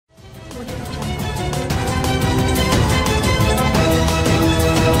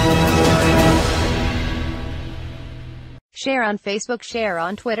Share on Facebook, share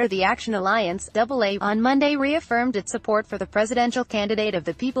on Twitter. The Action Alliance, AA, on Monday reaffirmed its support for the presidential candidate of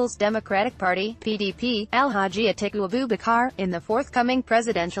the People's Democratic Party, PDP, Alhaji Atiku Abubakar, in the forthcoming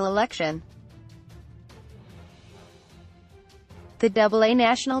presidential election. The AA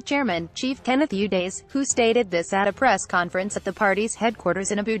National Chairman, Chief Kenneth Udays, who stated this at a press conference at the party's headquarters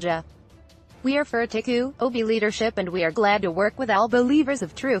in Abuja. "We are for Atiku, Obi leadership, and we are glad to work with all believers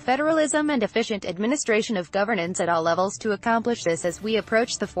of true federalism and efficient administration of governance at all levels to accomplish this as we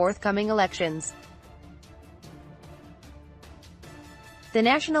approach the forthcoming elections." The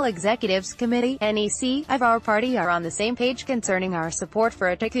National Executives Committee, NEC, of our party are on the same page concerning our support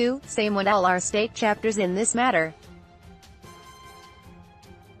for Atiku, same with all our state chapters in this matter.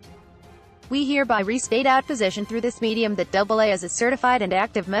 We hereby restate our position through this medium that AA as a certified and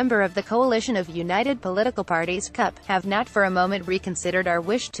active member of the Coalition of United Political Parties, CUP, have not for a moment reconsidered our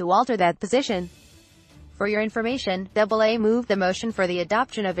wish to alter that position. For your information, AA moved the motion for the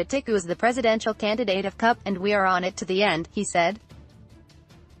adoption of Atiku as the presidential candidate of CUP, and we are on it to the end, he said.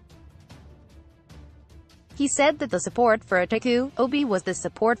 He said that the support for Atiku, Obi was the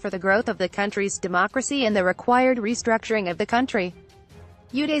support for the growth of the country's democracy and the required restructuring of the country.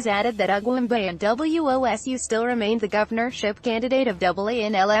 Udays added that Ugwumbe and WOSU still remain the governorship candidate of AA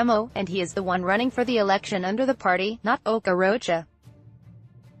in LMO, and he is the one running for the election under the party, not Okorocha.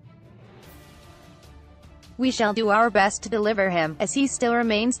 We shall do our best to deliver him, as he still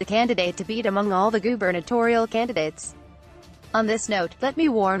remains the candidate to beat among all the gubernatorial candidates. On this note, let me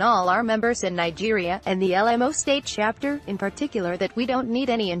warn all our members in Nigeria, and the LMO state chapter, in particular, that we don't need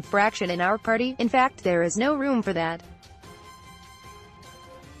any infraction in our party. In fact, there is no room for that.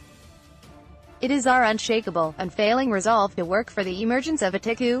 It is our unshakable, unfailing resolve to work for the emergence of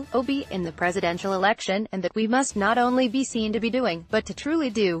Atiku, Obi, in the presidential election, and that we must not only be seen to be doing, but to truly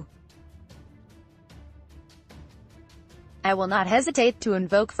do. I will not hesitate to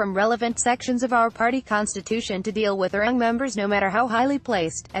invoke from relevant sections of our party constitution to deal with our young members no matter how highly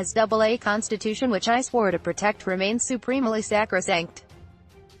placed, as AA constitution which I swore to protect remains supremely sacrosanct.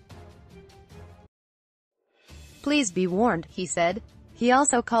 Please be warned, he said. He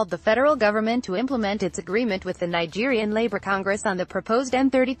also called the federal government to implement its agreement with the Nigerian Labour Congress on the proposed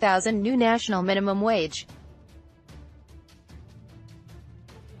N30,000 new national minimum wage.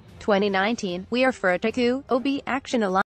 2019, We Are for Atiku, Obi, Action Alliance.